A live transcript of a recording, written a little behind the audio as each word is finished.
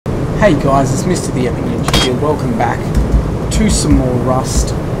Hey guys, it's Mr. The Epic Ninja here. Welcome back to some more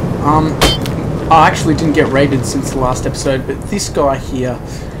Rust. I actually didn't get raided since the last episode, but this guy here,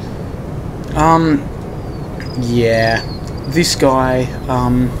 yeah, this guy,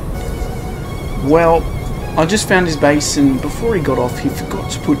 well, I just found his base, and before he got off, he forgot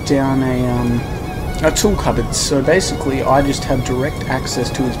to put down a tool cupboard. So basically, I just have direct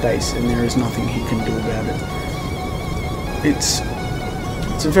access to his base, and there is nothing he can do about it. It's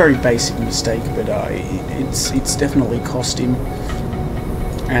a very basic mistake, but it's definitely cost him.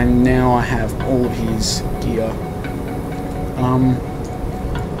 And now I have all of his gear.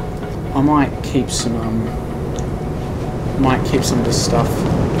 I might keep some of this stuff.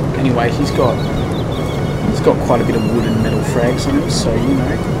 Anyway, he's got quite a bit of wood and metal frags on him, so you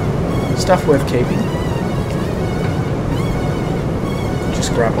know, stuff worth keeping.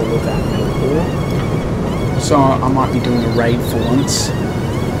 Just grab all of that metal ore. So I might be doing a raid for once,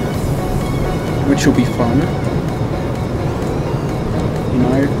 which will be fun. You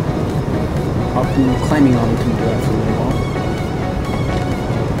know, I've been claiming I'm going to do that for a little while.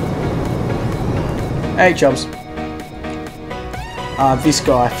 Hey Chubbs. This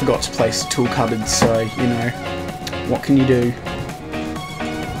guy forgot to place the tool cupboard, so, you know, what can you do?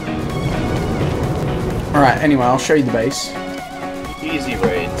 Alright, anyway, I'll show you the base. Easy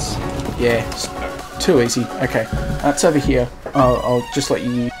raids. Yeah, too easy. Okay, that's over here. I'll just let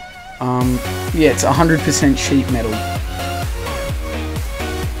you... yeah, it's 100% sheet metal.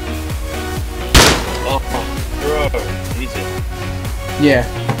 Oh, bro, easy. Yeah,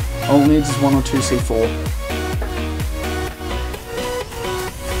 all it needs is 1 or 2 C4.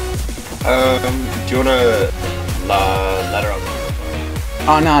 Do you wanna ladder up?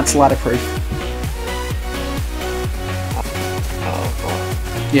 Oh no, it's ladder proof. Oh,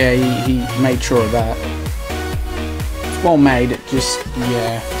 yeah, he made sure of that. It's well made, it just,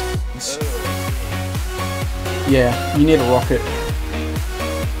 yeah. Yeah, you need a rocket.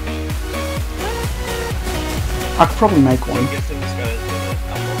 I could probably make one. I'm guessing this guy's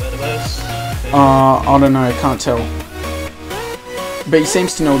gonna database. I don't know, can't tell. But he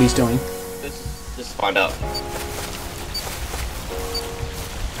seems to know what he's doing. Just find out.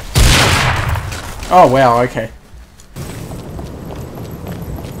 Oh wow, okay.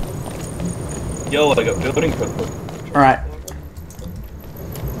 Yo, I got building purple. Alright.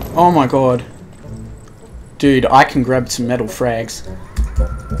 Oh my god. Dude, I can grab some metal frags.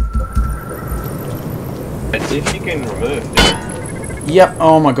 Let's see if you can remove, dude. Yep,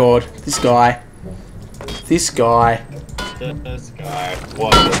 oh my god. This guy. This guy. This guy.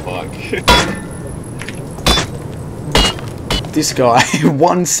 What the fuck? This guy.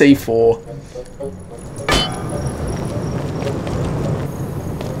 1 C4.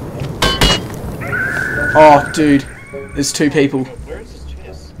 Oh, dude. There's 2 people. Where is his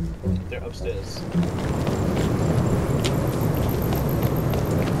chest? They're upstairs.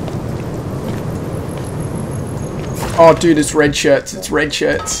 Oh, dude, it's red shirts. It's red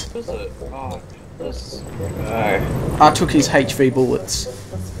shirts. What is it? Oh, this guy. I took his HV bullets.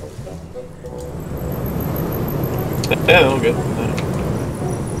 Yeah, all good.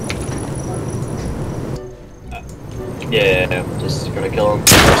 Yeah, just gonna kill him.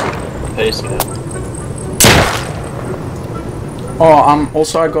 Pace, yeah. Oh,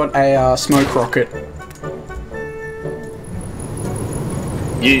 also I got a smoke rocket.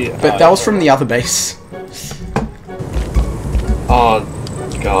 Yeah. But that was from the other base. Oh,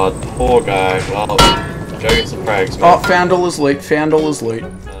 God, poor guy. Well, go get some frags, man. Oh, found all his loot, found all his loot.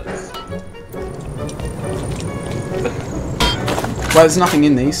 Nice. Well, there's nothing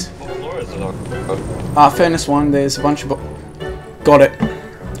in these. What floor is it on? Furnace 1, there's a bunch of... Got it.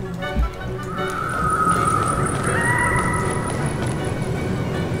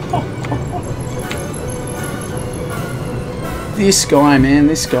 This guy, man,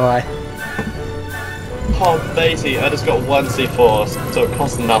 this guy. Oh, Daisy, I just got 1 C4, so it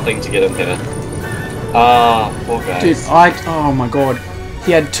costs nothing to get in here. Ah, poor guy. Dude, oh my god.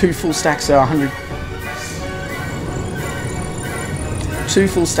 He had 2 full stacks of 100... 2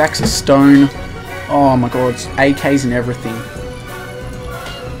 full stacks of stone. Oh my god, AKs and everything.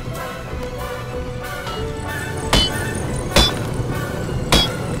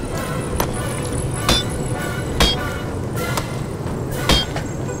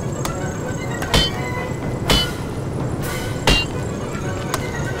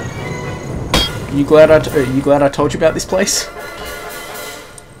 You glad I told you about this place?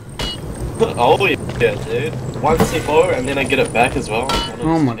 Oh yeah, dude. 1 C4 and then I get it back as well.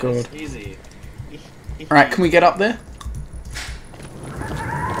 Oh my god. Easy. Alright, can we get up there?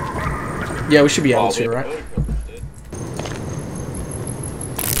 Yeah, we should be able to, right?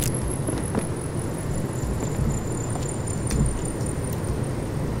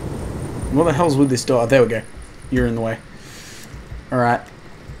 What the hell's with this door? There we go. You're in the way. Alright.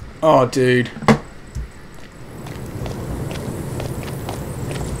 Oh, dude.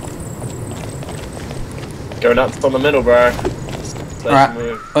 Go nuts on the middle, bro.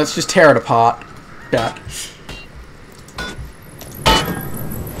 Alright, let's just tear it apart. Yeah.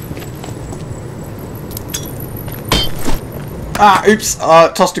 Ah, oops.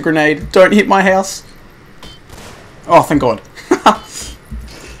 Tossed a grenade. Don't hit my house. Oh, thank God.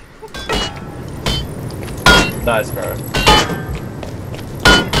 Nice, bro.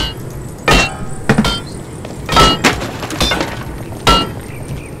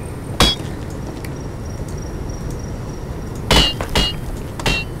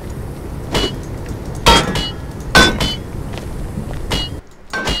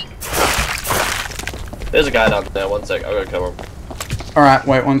 There's a guy down there, 1 sec, I'll go cover him. Alright,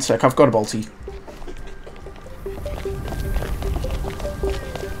 wait 1 sec, I've got a bolty.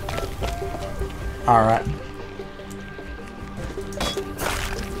 Alright.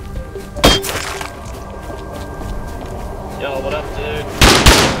 Yo, what up, dude?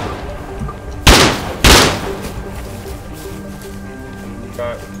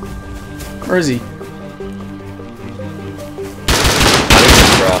 Right. Where is he?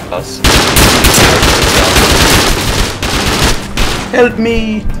 Us. Help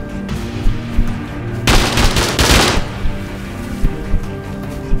me!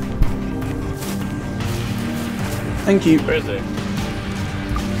 Thank you. Where is he?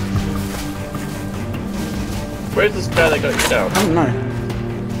 Where's this guy that got you down? I don't know.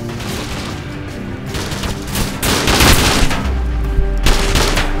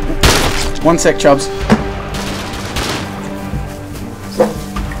 One sec, Chubbs.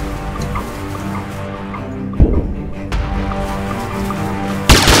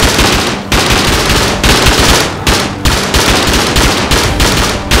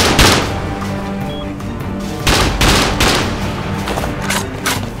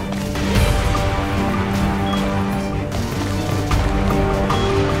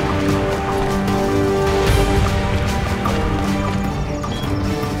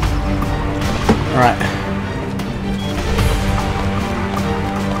 Alright.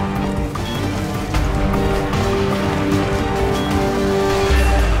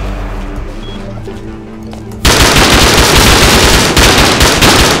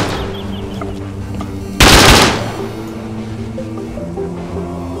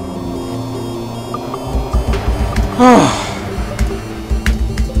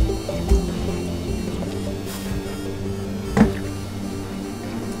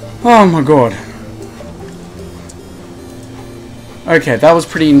 Oh my God. Okay, that was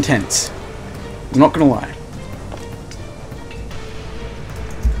pretty intense. I'm not gonna lie.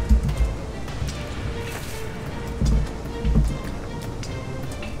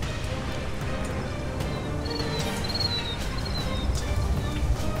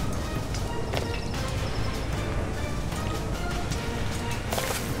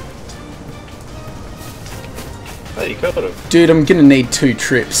 Oh, you killed him. Dude, I'm gonna need 2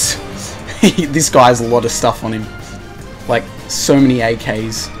 trips. This guy has a lot of stuff on him. Like, so many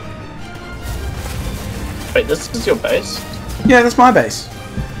AKs. Wait, this is your base? Yeah, that's my base.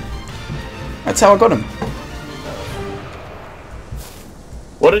 That's how I got him.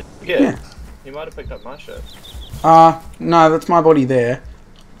 What did you get? Yeah. You might have picked up my shit. No, that's my body there.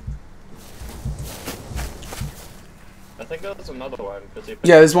 I think there was another one because he picked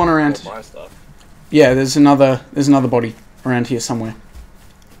Yeah, there's one around. all my stuff. Yeah, there's another body around here somewhere.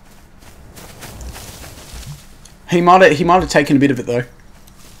 He might have taken a bit of it though.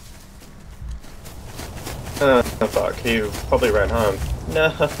 Fuck, he probably ran home.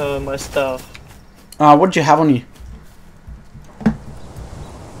 No, my stuff. What did you have on you?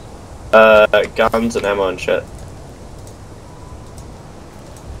 Guns and ammo and shit.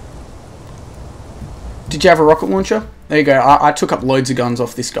 Did you have a rocket launcher? There you go. I took up loads of guns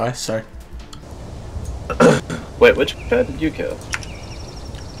off this guy, so. Wait, which guy did you kill?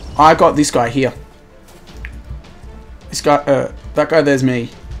 I got this guy here. This guy, that guy there's me.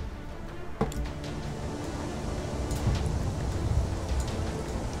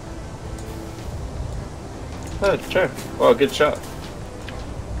 Oh, sure. Well, good shot.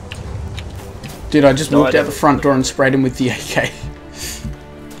 Dude, I just walked I out the front door and sprayed him with the AK.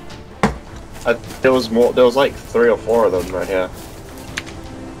 There was more. There was like 3 or 4 of them right here.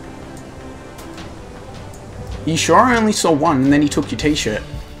 You sure? I only saw one, and then he took your t-shirt.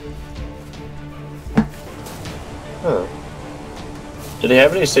 Huh. Did he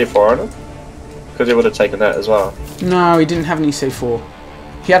have any C4 on him? Because he would have taken that as well. No, he didn't have any C4.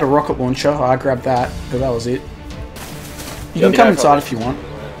 He had a rocket launcher. I grabbed that, but that was it. You can come inside if you want.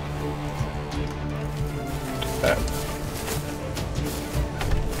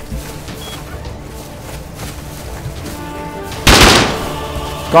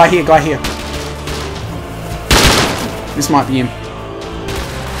 Guy here, guy here. This might be him.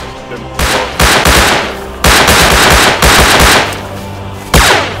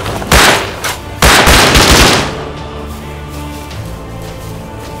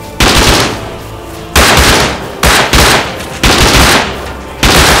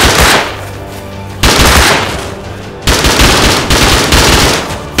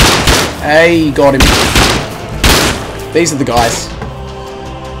 Hey, got him. These are the guys.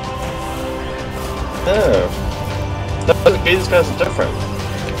 Oh. These guys are different.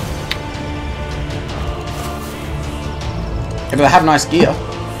 Yeah, but they have nice gear.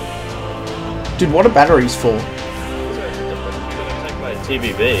 Dude, what are batteries for? Attacked by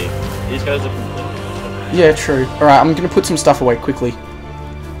TBB. These guys are completely different. Yeah, true. Alright, I'm gonna put some stuff away quickly.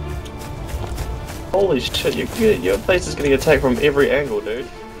 Holy shit, your place is getting attacked from every angle, dude.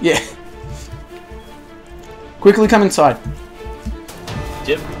 Yeah. Quickly come inside.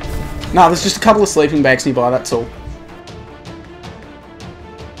 Yep. No, there's just a couple of sleeping bags nearby, that's all.